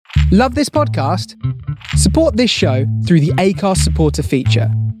Love this podcast? Support this show through the Acast supporter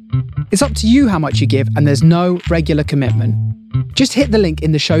feature. It's up to you how much you give, and there's no regular commitment. Just hit the link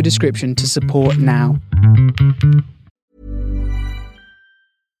in the show description to support now.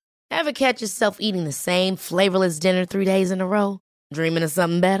 Ever catch yourself eating the same flavorless dinner 3 days in a row? Dreaming of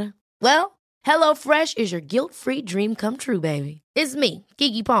something better? Well, HelloFresh is your guilt-free dream come true, baby. It's me,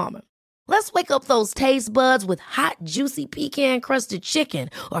 Keke Palmer. Let's wake up those taste buds with hot, juicy pecan-crusted chicken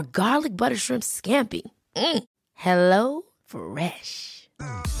or garlic butter shrimp scampi. Hello Fresh.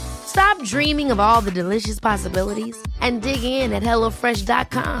 Stop dreaming of all the delicious possibilities and dig in at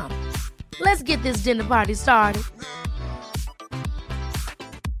HelloFresh.com. Let's get this dinner party started.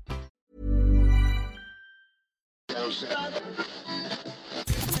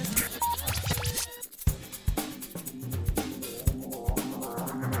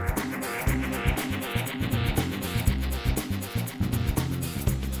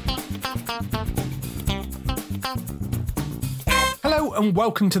 Hello and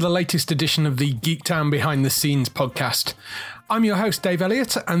welcome to the latest edition of the Geektown Behind the Scenes podcast. I'm your host Dave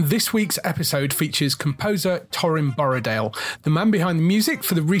Elliott, and this week's episode features composer Torin Borrowdale, the man behind the music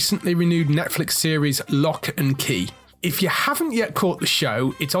for the recently renewed Netflix series Lock and Key. If you haven't yet caught the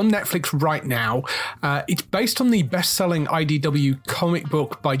show, it's on Netflix right now. It's based on the best-selling IDW comic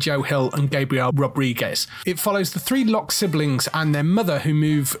book by Joe Hill and Gabriel Rodriguez. It follows the three Locke siblings and their mother who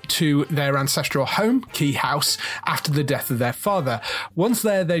move to their ancestral home, Key House, after the death of their father. Once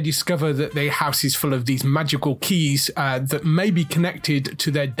there, they discover that their house is full of these magical keys that may be connected to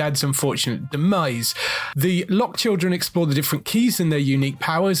their dad's unfortunate demise. The Locke children explore the different keys and their unique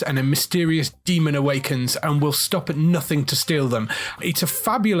powers, and a mysterious demon awakens and will stop at nothing to steal them. It's a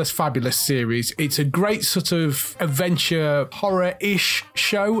fabulous series. It's a great sort of adventure horror-ish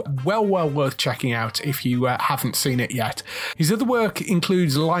show. Well worth checking out if you haven't seen it yet. His other work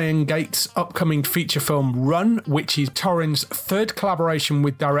includes Lion Gate's upcoming feature film Run, which is Torin's third collaboration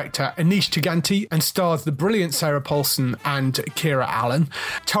with director Anish Chaganty and stars the brilliant Sarah Paulson and Kira Allen.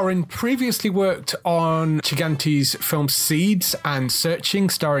 Torin previously worked on Chaganty's film Seeds and Searching,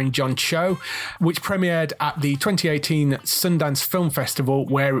 starring John Cho, which premiered at the 2018 Sundance Film Festival,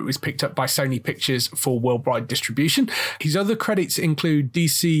 where it was picked up by Sony Pictures for worldwide distribution. His other credits include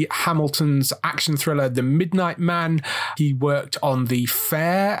DC Hamilton's action thriller The Midnight Man. He worked on The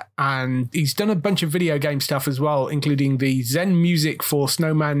Fair, and he's done a bunch of video game stuff as well, including the Zen music for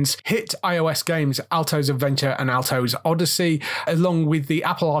Snowman's hit iOS games Alto's Adventure and Alto's Odyssey, along with the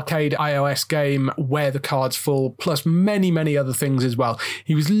Apple Arcade iOS game Where the Cards Fall, plus many other things as well.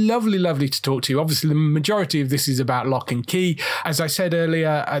 He was lovely to talk to. Obviously, the majority of this is about Lock and Key. As I said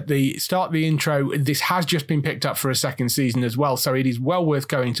earlier at the start of the intro, this has just been picked up for a second season as well, so it is well worth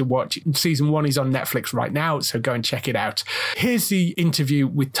going to watch. Season 1 is on Netflix right now, so go and check it out. Here's the interview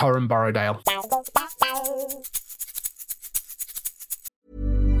with Torin Borrowdale.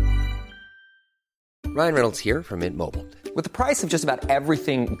 Ryan Reynolds here from Mint Mobile. With the price of just about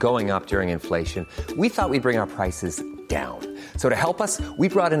everything going up during inflation, we thought we'd bring our prices down. So to help us, we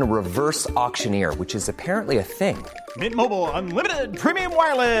brought in a reverse auctioneer, which is apparently a thing. Mint Mobile Unlimited Premium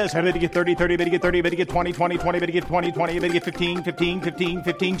Wireless. How to get 30, 30, bit to get 30, bit to get 20, 20, 20, bit to get 20, 20, bit to get 15, 15, 15,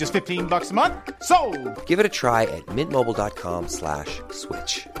 15, just $15 a month? Sold! Give it a try at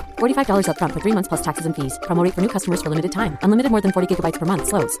mintmobile.com/switch. $45 up front for 3 months plus taxes and fees. Promo rate for new customers for limited time. Unlimited more than 40 gigabytes per month.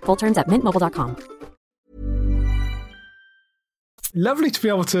 Slows full terms at mintmobile.com. Lovely to be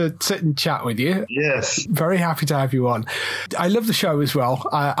able to sit and chat with you. Yes. Very happy to have you on. I love the show as well.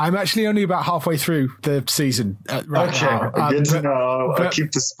 I'm actually only about halfway through the season right now. Good to know. I'll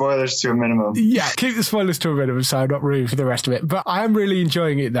keep the spoilers to a minimum. Yeah, keep the spoilers to a minimum so I'm not rude for the rest of it. But I am really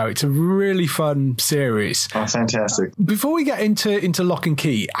enjoying it, though. It's a really fun series. Oh, fantastic. Before we get into Lock and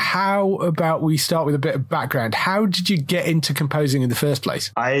Key, how about we start with a bit of background? How did you get into composing in the first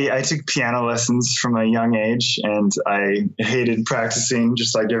place? I took piano lessons from a young age, and I hated practicing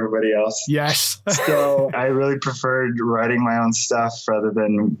just like everybody else. Yes. So I really preferred writing my own stuff rather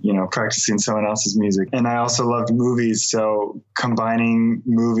than, practicing someone else's music. And I also loved movies. So combining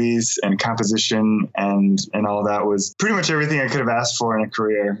movies and composition and all that was pretty much everything I could have asked for in a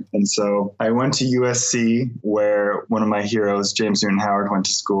career. And so I went to USC, where one of my heroes, James Newton Howard, went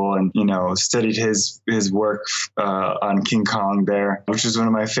to school and, studied his work on King Kong there, which is one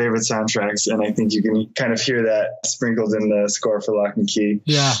of my favorite soundtracks. And I think you can kind of hear that sprinkled in the score for Lock and Key.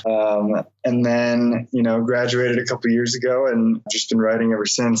 Yeah. and then, graduated a couple years ago and just been writing ever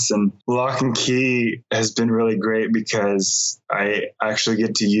since. And Lock and Key has been really great because I actually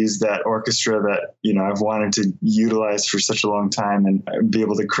get to use that orchestra that, I've wanted to utilize for such a long time and be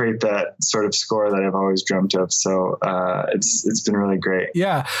able to create that sort of score that I've always dreamt of. So it's been really great.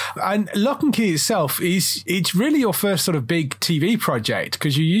 Yeah. And Lock and Key itself it's really your first sort of big TV project,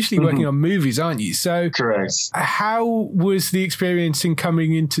 because you're usually working on movies, aren't you? So correct. How was the experience in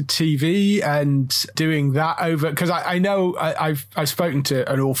coming into TV and doing that over? Because I know I've spoken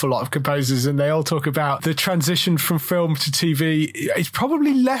to an awful lot of composers and they all talk about the transition from film to TV. It's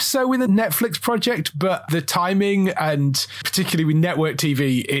probably less so with a Netflix project, but the timing, and particularly with network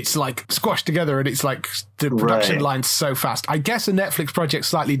TV, it's like squashed together and it's like the production line's so fast. I guess a Netflix project's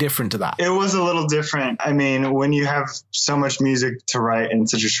slightly different to that. It was a little different. I mean, when you have so much music to write in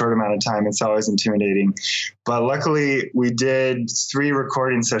such a short amount of time, it's always intimidating. But luckily, we did 3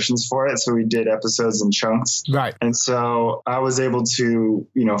 recording sessions for it. So we did episodes in chunks. Right. And so I was able to,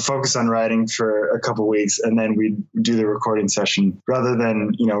 focus on writing for a couple weeks, and then we'd do the recording session rather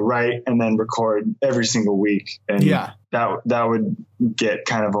than, write and then record every single week. And that would get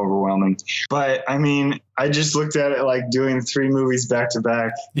kind of overwhelming. But I mean, I just looked at it like doing 3 movies back to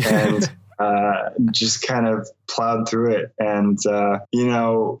back and just kind of plowed through it. And,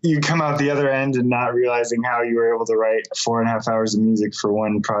 you come out the other end and not realizing how you were able to write 4.5 hours of music for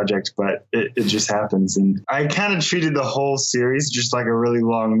one project, but it just happens. And I kind of treated the whole series just like a really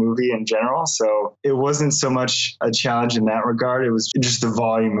long movie in general. So it wasn't so much a challenge in that regard. It was just the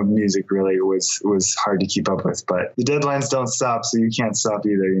volume of music really was hard to keep up with, but the deadlines don't stop. So you can't stop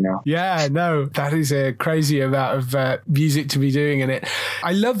either, Yeah, no, that is a crazy amount of music to be doing in it.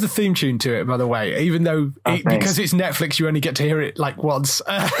 I love the theme tune to it, by the way, even though because it's Netflix, you only get to hear it like once.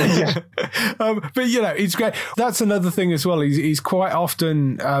 But it's great. That's another thing as well. He's quite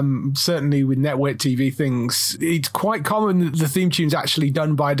often, certainly with network TV things, it's quite common that the theme tune's actually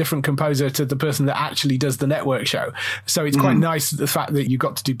done by a different composer to the person that actually does the network show. So it's quite nice the fact that you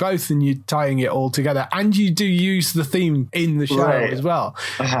got to do both and you're tying it all together, and you do use the theme in the show as well.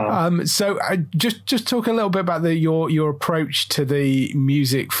 So just talk a little bit about your approach to the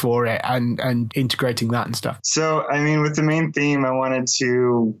music for it and integrating that and stuff. So, I mean, with the main theme, I wanted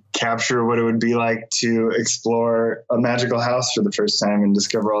to capture what it would be like to explore a magical house for the first time and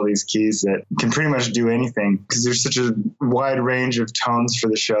discover all these keys that can pretty much do anything, because there's such a wide range of tones for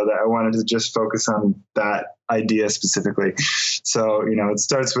the show that I wanted to just focus on that idea specifically. So, it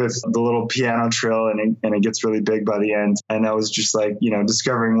starts with the little piano trill and it gets really big by the end. And I was just like,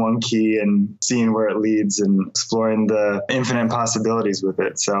 discovering one key and seeing where it leads and exploring the infinite possibilities with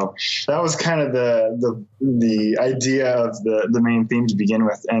it. So that was kind of the idea of the main theme to begin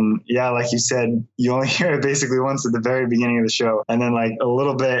with. And yeah, like you said, you only hear it basically once at the very beginning of the show, and then like a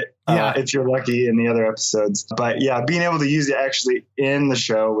little bit if you're lucky in the other episodes. But yeah, being able to use it actually in the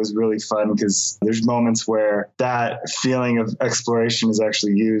show was really fun, because there's moments where that feeling of exploration is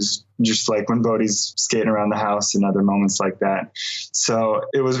actually used, just like when Bodhi's skating around the house and other moments like that. So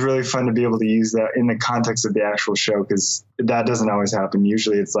it was really fun to be able to use that in the context of the actual show, because that doesn't always happen.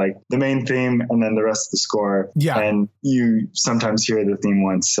 Usually it's like the main theme and then the rest of the score. Yeah. And you sometimes hear the theme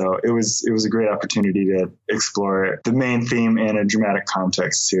once. So it was a great opportunity to explore the main theme in a dramatic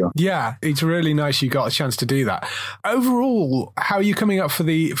context too. Yeah, it's really nice you got a chance to do that. Overall, how are you coming up for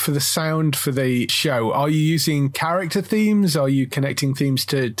the sound for the show? Are you using character themes? Are you connecting themes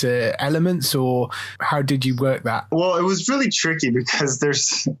to elements, or how did you work that? Well, it was really tricky because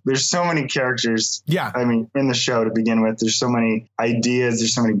there's so many characters. Yeah. I mean, in the show to begin with, there's so many ideas,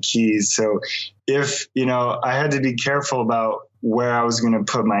 there's so many keys. So if, I had to be careful about where I was going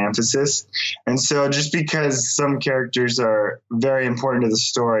to put my emphasis. And so just because some characters are very important to the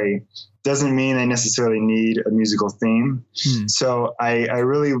story doesn't mean they necessarily need a musical theme. So I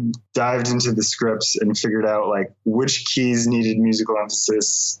really dived into the scripts and figured out like which keys needed musical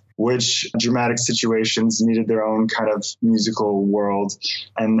emphasis, which dramatic situations needed their own kind of musical world,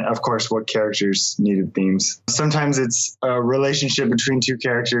 and of course what characters needed themes. Sometimes it's a relationship between two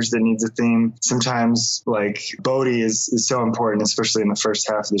characters that needs a theme. Sometimes like Bodhi is so important, especially in the first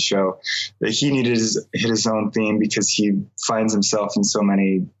half of the show, that he needed his own theme because he finds himself in so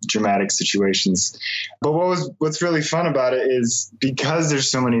many dramatic situations. But what's really fun about it is because there's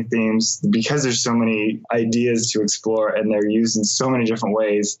so many themes, because there's so many ideas to explore and they're used in so many different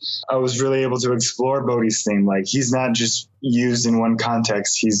ways, I was really able to explore Bodhi's theme. Like he's not just used in one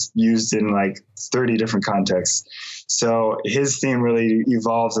context, he's used in like 30 different contexts. So his theme really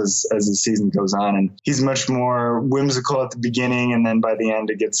evolves as the season goes on, and he's much more whimsical at the beginning, and then by the end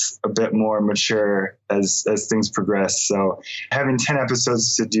it gets a bit more mature as things progress. So having 10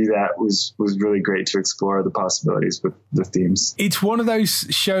 episodes to do that was really great to explore the possibilities with the themes. It's one of those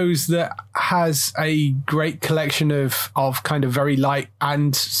shows that has a great collection of kind of very light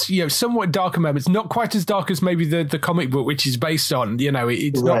and, you know, somewhat darker moments. Not quite as dark as maybe the comic book, which is based on, you know,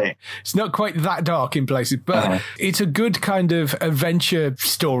 it's not quite that dark in places, but it's a good kind of adventure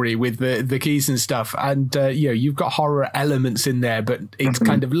story with the keys and stuff. And, you know, you've got horror elements in there, but it's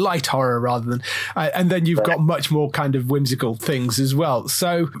kind of light horror rather than, and then you've got much more kind of whimsical things as well.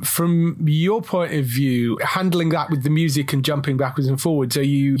 So from your point of view, handling that with the music and jumping backwards and forwards, are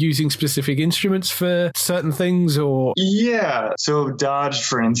you using specific instruments for certain things or? Yeah. So Dodge,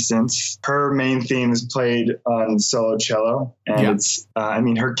 for instance, her main theme is played on solo cello. And it's, I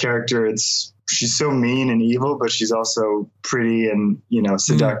mean, her character, she's so mean and evil, but she's also pretty and, you know,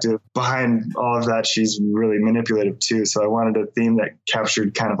 seductive. Behind all of that, she's really manipulative too. So I wanted a theme that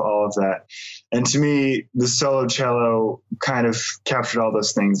captured kind of all of that. And to me, the solo cello kind of captured all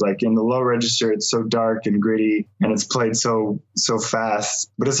those things. Like in the low register, it's so dark and gritty and it's played so fast,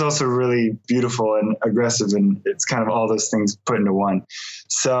 but it's also really beautiful and aggressive. And it's kind of all those things put into one.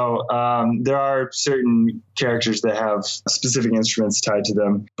 So there are certain characters that have specific instruments tied to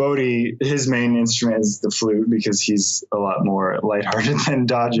them. Bodhi, his main instrument is the flute because he's a lot more lighthearted than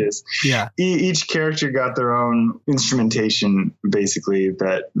Dodge is. Yeah. Each character got their own instrumentation, basically,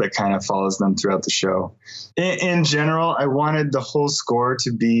 that kind of follows them throughout the show. In general, I wanted the whole score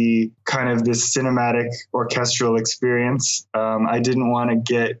to be kind of this cinematic orchestral experience. I didn't want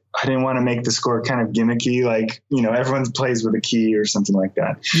to make the score kind of gimmicky, like, you know, everyone plays with a key or something like that.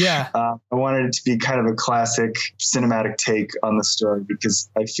 Yeah. I wanted it to be kind of a classic cinematic take on the story because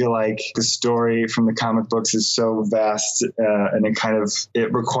I feel like the story from the comic books is so vast and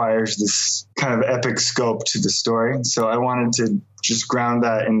it requires this kind of epic scope to the story. So I wanted to just ground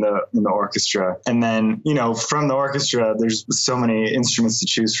that in the orchestra. And then, you know, from the orchestra, there's so many instruments to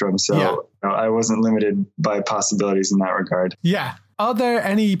choose from. So you know, I wasn't limited by possibilities in that regard. Yeah. Are there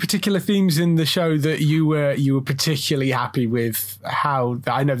any particular themes in the show that you were particularly happy with? How,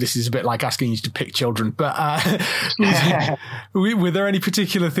 I know this is a bit like asking you to pick children, but were there any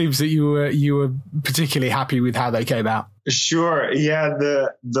particular themes that you were particularly happy with how they came out? Sure. Yeah.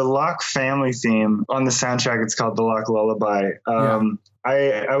 The Locke family theme on the soundtrack, it's called The Locke Lullaby.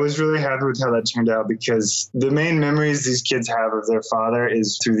 I was really happy with how that turned out because the main memories these kids have of their father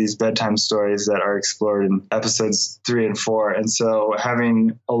is through these bedtime stories that are explored in episodes 3 and 4. And so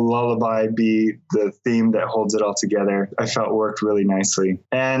having a lullaby be the theme that holds it all together, I felt worked really nicely.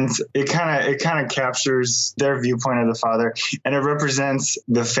 And it kind of captures their viewpoint of the father, and it represents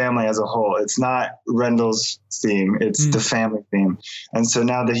the family as a whole. It's not Rendell's theme, it's the family theme. And so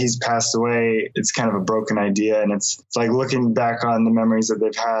now that he's passed away, it's kind of a broken idea, and it's like looking back on the memories that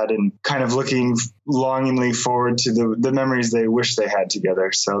they've had and kind of looking longingly forward to the memories they wish they had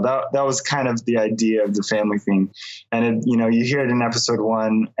together. So that was kind of the idea of the family theme. And it, you know, you hear it in episode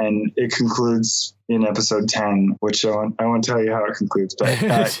 1 and it concludes in episode 10, which I won't tell you how it concludes, but you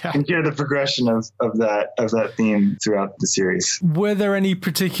can hear the progression of that theme throughout the series. Were there any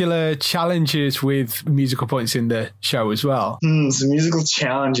particular challenges with musical points in the show as well? Some musical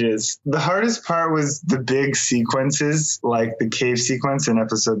challenges. The hardest part was the big sequences, like the cave sequence in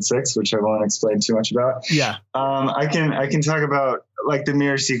episode 6, which I won't explain too much about. Yeah. I can talk about like the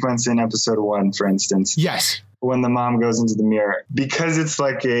mirror sequence in episode 1, for instance. Yes. When the mom goes into the mirror, because it's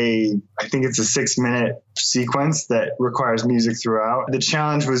like I think it's a 6-minute sequence that requires music throughout. The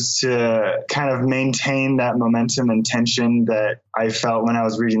challenge was to kind of maintain that momentum and tension that I felt when I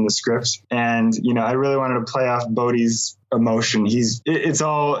was reading the script. And, you know, I really wanted to play off Bodhi's emotion. It's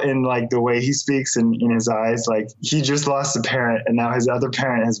all in like the way he speaks and in his eyes. Like he just lost a parent and now his other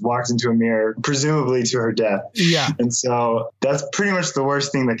parent has walked into a mirror, presumably to her death. Yeah. And so that's pretty much the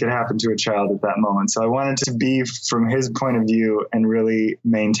worst thing that could happen to a child at that moment. So I wanted to be from his point of view and really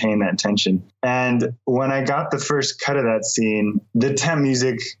maintain that tension. And when I got the first cut of that scene, the temp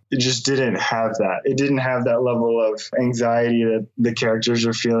music, it just didn't have that. It didn't have that level of anxiety that the characters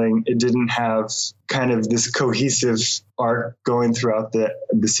are feeling. It didn't have kind of this cohesive arc going throughout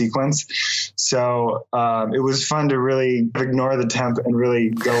the sequence. So it was fun to really ignore the temp and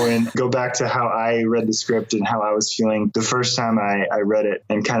really go back to how I read the script and how I was feeling the first time I read it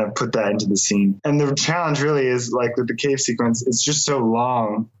and kind of put that into the scene. And the challenge really is like with the cave sequence, it's just so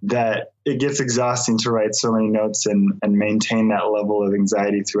long that it gets exhausting to write so many notes and maintain that level of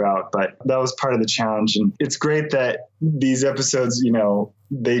anxiety throughout. But that was part of the challenge. And it's great that these episodes, you know,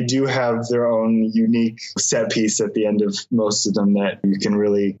 they do have their own unique set piece at the end of most of them that you can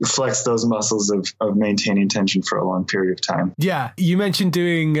really flex those muscles of maintaining tension for a long period of time. Yeah, you mentioned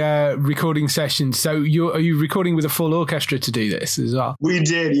doing recording sessions. So are you recording with a full orchestra to do this as well? We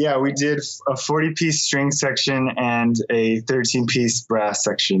did, yeah. We did a 40-piece string section and a 13-piece brass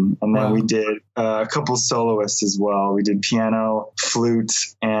section. And then we did a couple soloists as well. We did piano, flute,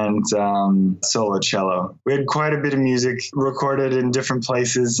 and solo cello. We had quite a bit of music recorded in different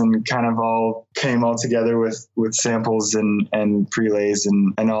places and kind of all came all together with samples and prelays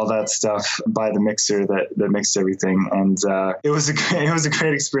and all that stuff by the mixer that mixed everything. And it was a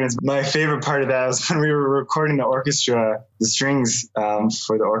great experience. My favorite part of that was when we were recording the strings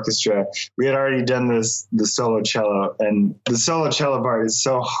for the orchestra. We had already done the solo cello, and the solo cello part is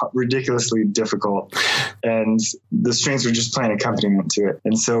so ridiculously difficult, and the strings were just playing accompaniment to it.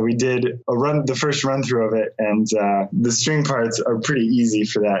 And so we did the first run through of it, and the string parts are pretty easy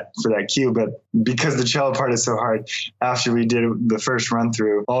for that cue, but because the cello part is so hard, after we did the first run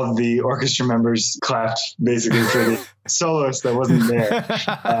through, all of the orchestra members clapped basically for the soloist that wasn't there,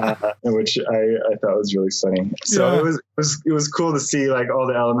 which I thought was really funny. So it was cool to see like all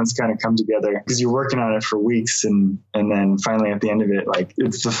the elements kind of come together, because you're working on it for weeks, and then finally at the end of it, like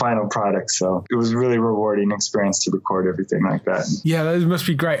it's the final product. So it was a really rewarding experience to record everything like that. Yeah, that must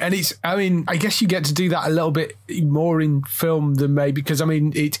be great. And I guess you get to do that a little bit more in film than maybe, because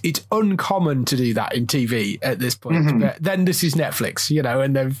it's uncommon to do that in TV at this point. Mm-hmm. But then this is Netflix,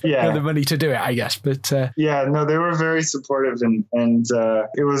 and they've got the money to do it, I guess. But they were very supportive, and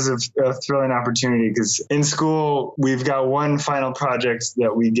it was a thrilling opportunity, because in school we've got one final project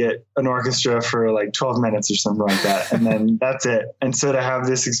that we get an orchestra for like 12 minutes or something like that, and then that's it. And so to have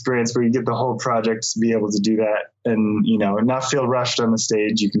this experience where you get the whole project to be able to do that and not feel rushed on the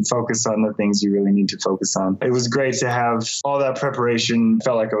stage, you can focus on the things you really need to focus on. It was great to have all that preparation.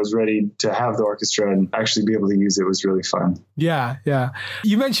 Felt like I was ready to have the orchestra and actually be able to use it. Was really fun. Yeah.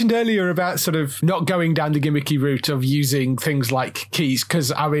 You mentioned earlier about sort of not going down the gimmicky route of using things like keys, because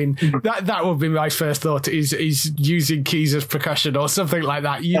that would be my first thought, is using keys as percussion or something like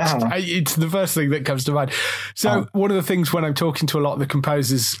that. It's the first thing that comes to mind. So one of the things when I'm talking to a lot of the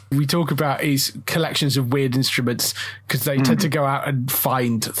composers we talk about is collections of weird instruments, because they tend to go out and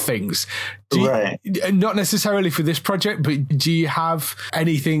find things. Not necessarily for this project, but do you have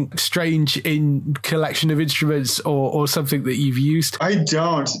anything strange in collection of instruments or something that you've used? I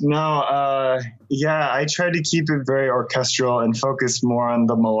don't. No. I tried to keep it very orchestral and focus more on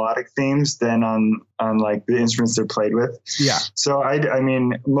the melodic themes than on like the instruments they're played with. Yeah. So I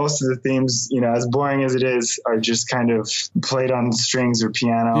mean, most of the themes, as boring as it is, are just kind of played on strings or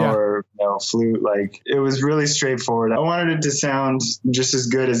piano or flute. Like, it was really straightforward. I wanted it to sound just as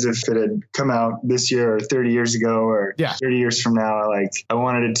good as if it had come out this year or 30 years ago or 30 years from now. Like, I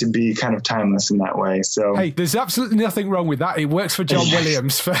wanted it to be kind of timeless in that way. So hey, there's absolutely nothing wrong with that. It works for John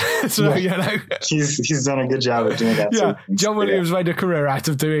Williams. He's done a good job of doing that. Yeah, sort of thing. John Williams made a career out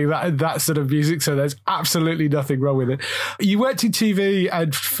of doing that sort of music, so there's absolutely nothing wrong with it. You worked in TV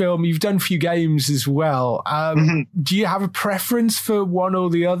and film. You've done a few games as well. Do you have a preference for one or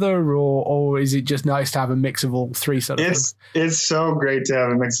the other, or is it just nice to have a mix of all three sort of things? It's so great to have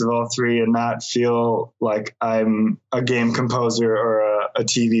a mix of all three and not feel like I'm a game composer or a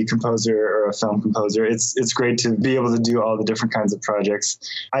TV composer or a film composer. It's great to be able to do all the different kinds of projects.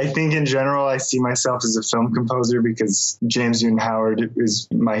 I think in general, I see myself as a film composer because James Newton Howard is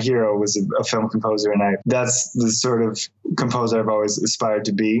my hero, was a film composer, and that's the sort of composer I've always aspired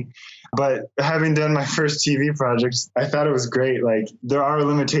to be. But having done my first TV project, I thought it was great. Like, there are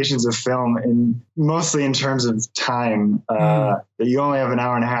limitations of film, mostly in terms of time, that you only have an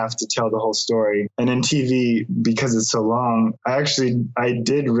hour and a half to tell the whole story. And in TV, because it's so long, I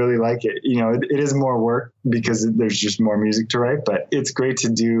did really like it. It is more work because there's just more music to write, but it's great to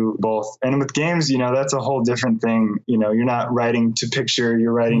do both. And with games, that's a whole different thing. You're not writing to picture,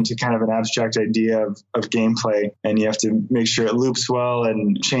 you're writing to kind of an abstract idea of gameplay, and you have to make sure it loops well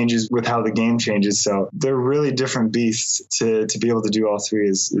and changes with how the game changes. So they're really different beasts. To be able to do all three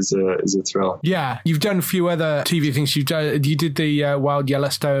is a thrill. Yeah. You've done a few other TV things. You did the Wild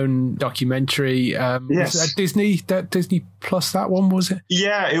Yellowstone documentary. Yes. Was that Disney Plus, that one, was it?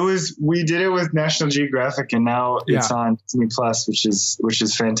 Yeah, it was. We did it with National Geographic, and now it's on Disney Plus, which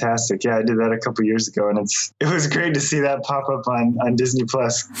is fantastic. Yeah, I did that a couple years ago, and it was great to see that pop up on Disney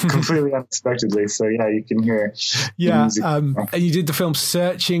Plus completely unexpectedly. So yeah, you can hear the music. And you did the film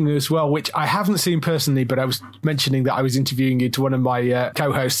Searching as well, which I haven't seen personally, but I was mentioning that I was interviewing you to one of my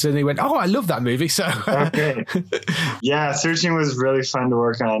co-hosts, and he went, "Oh, I love that movie." So okay. Yeah, Searching was really fun to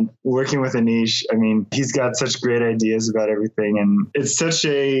work on. Working with Anish, I mean, he's got such great ideas about everything, and it's such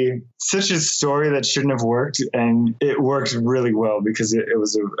a story that shouldn't have worked, and it worked really well because it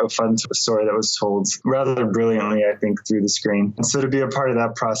was a fun story that was told rather brilliantly, I think, through the screen. And so to be a part of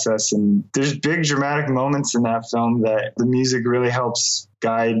that process, and there's big dramatic moments in that film that the music really helps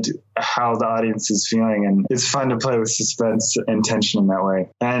guide how the audience is feeling, and it's fun to play with suspense and tension in that way.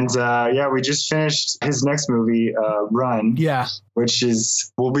 And we just finished his next movie, Run, which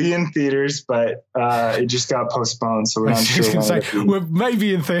will be in theaters, but it just got postponed, so we're not sure. We're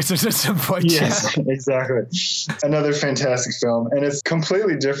maybe in theaters at some point. Yes, exactly. Another fantastic film, and it's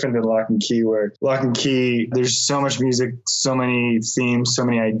completely different than Lock and Key, where Lock and Key, there's so much music, so many themes, so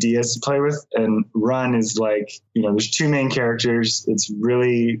many ideas to play with, and Run is like, there's two main characters. It's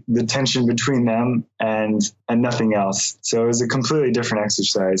really the tension between them and nothing else. So it was a completely different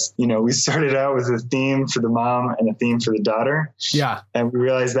exercise. We started out with a theme for the mom and a theme for the daughter. Yeah. And we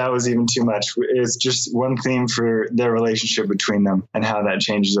realized that was even too much. It's just one theme for their relationship between them and how that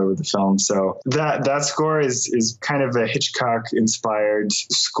changes over the film. So that score is kind of a Hitchcock inspired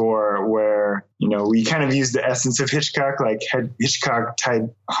score where, we kind of use the essence of Hitchcock, like Hitchcock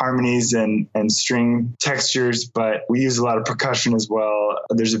type harmonies and string textures, but we use a lot of percussion as well.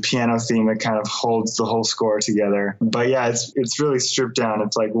 There's a piano theme that kind of holds the whole score together. But yeah, it's really stripped down.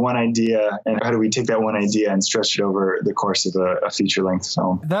 It's like one idea, and how do we take that one idea and stretch it over the course of a feature-length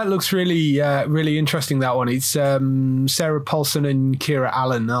film? That looks really, really interesting, that one. It's Sarah Paulson and Kira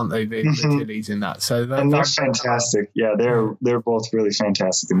Allen, aren't they? The two leads in that. So they're fantastic. Yeah, they're both really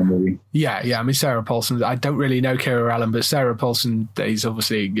fantastic in the movie. Yeah. I mean, Sarah Paulson, I don't really know Kira Allen, but Sarah Paulson is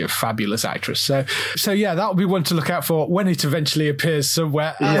obviously a fabulous actress. So yeah, that'll be one to look out for when it eventually appears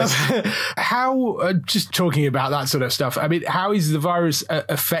somewhere. Yes. How, just talking about that sort of stuff, I mean, how is the virus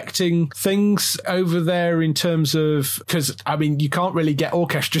affecting things over there in terms of, because I mean, you can't really get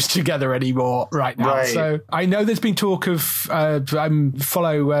orchestras together anymore right now. Right. So I know there's been talk of, I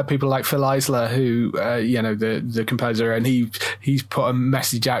follow people like Phil Eisler, who, the composer, and he's put a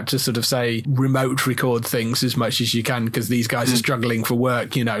message out to sort of say remote record things as much as you can because these guys are struggling for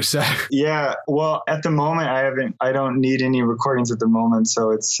work, so. Yeah, well, at the moment, I don't need any recordings at the moment,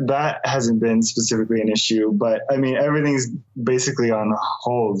 so that hasn't been specifically an issue, but I mean, everything's basically on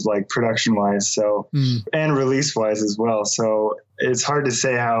hold, like production wise, so, and release wise as well. So it's hard to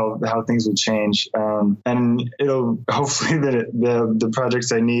say how things will change. And it'll hopefully the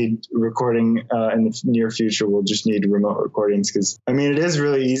projects I need recording in the near future will just need remote recordings. Cause I mean, it is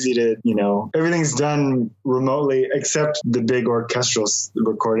really easy to, everything's done remotely except the big orchestral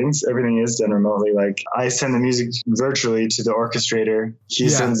recordings. Everything is done remotely. Like I send the music virtually to the orchestrator. He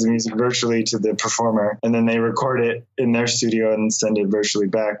sends the music virtually to the performer, and then they record it in their studio and send it virtually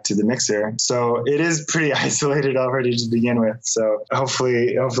back to the mixer. So it is pretty isolated already to begin with. So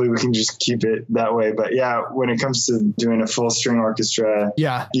hopefully we can just keep it that way. But yeah, when it comes to doing a full string orchestra,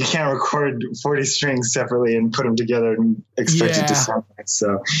 you can't record 40 strings separately and put them together and expect it to sound right.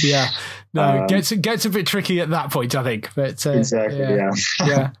 So it gets a bit tricky at that point, I think. But exactly,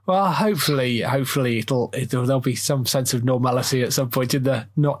 yeah. Well, hopefully there'll be some sense of normality at some point in the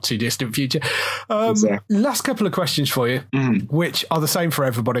not too distant future. Last couple of questions for you, which are the same for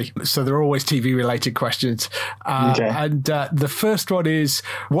everybody. So they're always TV related questions. And the first one is,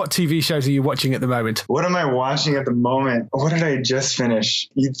 what TV shows are you watching at the moment? What am I watching at the moment? What did I just finish?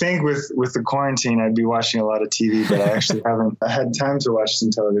 You'd think with the quarantine, I'd be watching a lot of TV, but I actually haven't had time to watch some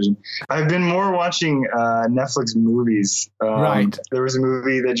television. I've been more watching Netflix movies. Right. There was a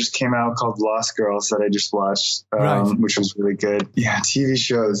movie that just came out called Lost Girls that I just watched, which was really good. Yeah, TV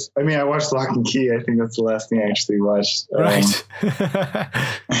shows. I mean, I watched Lock and Key. I think that's the last thing I actually watched. Right.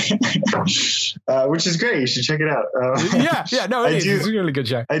 Which is great. You should check it out. It's a really good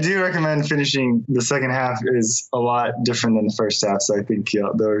show. I do recommend finishing. The second half is a lot different than the first half, so I think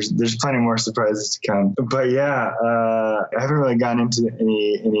there's plenty more surprises to come. But yeah, I haven't really gotten into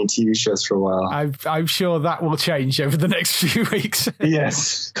any TV shows for a while. I'm sure that will change over the next few weeks.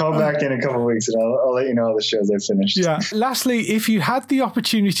 Yes, call back in a couple of weeks and I'll let you know all the shows I've finished. Yeah. Lastly, if you had the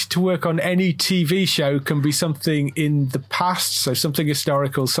opportunity to work on any TV show, can be something in the past, so something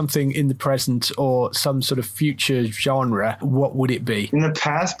historical, something in the present, or some sort of future genre, what would it be? In the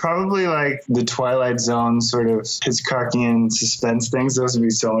past, probably like the Twilight Zone sort of Hitchcockian suspense things. Those would be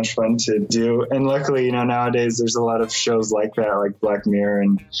so much fun to do. And luckily, nowadays there's a lot of shows like that, like Black Mirror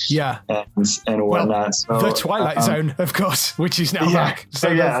and whatnot. Well, the Twilight Zone, of course, which is now back. So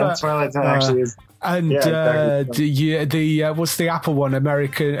the Twilight Zone actually is And exactly. What's the Apple one?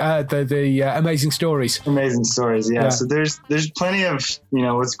 American, the Amazing Stories. Amazing Stories, yeah. So there's plenty of,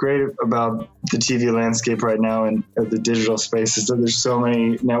 what's great about the TV landscape right now and the digital space is that there's so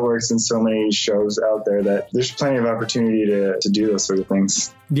many networks and so many shows out there that there's plenty of opportunity to do those sort of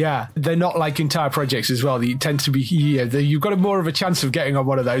things. Yeah, they're not like entire projects as well. You tend to be, you've got more of a chance of getting on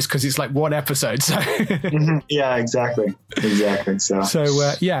one of those because it's like one episode. So yeah, exactly. So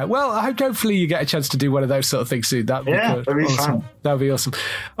well, I hope hopefully you get a chance to do one of those sort of things soon. That'd be awesome. Fun. That'd be awesome.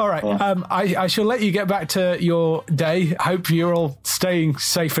 All right, I shall let you get back to your day. Hope you're all staying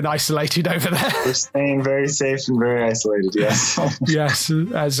safe and isolated over there. We're staying very safe and very isolated. Yes. Yes,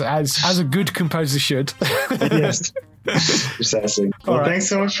 as a good composer should. Yes. Precisely. Well, thanks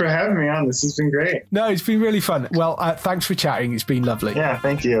so much for having me on. This has been great. No, it's been really fun. Well, thanks for chatting. It's been lovely. Yeah,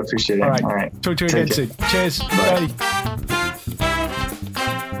 thank you. I appreciate it. All right. Talk to you again soon. Cheers. Bye.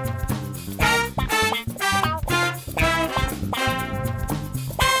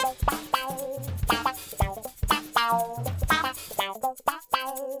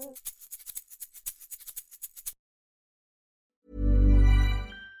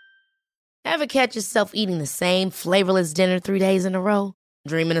 Ever catch yourself eating the same flavorless dinner 3 days in a row?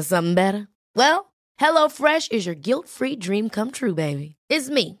 Dreaming of something better? Well, HelloFresh is your guilt-free dream come true, baby. It's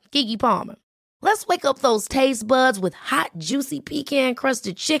me, Keke Palmer. Let's wake up those taste buds with hot, juicy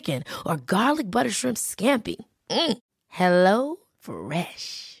pecan-crusted chicken or garlic butter shrimp scampi. Hello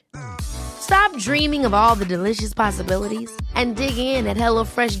Fresh. Stop dreaming of all the delicious possibilities and dig in at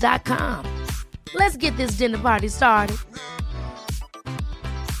HelloFresh.com. Let's get this dinner party started.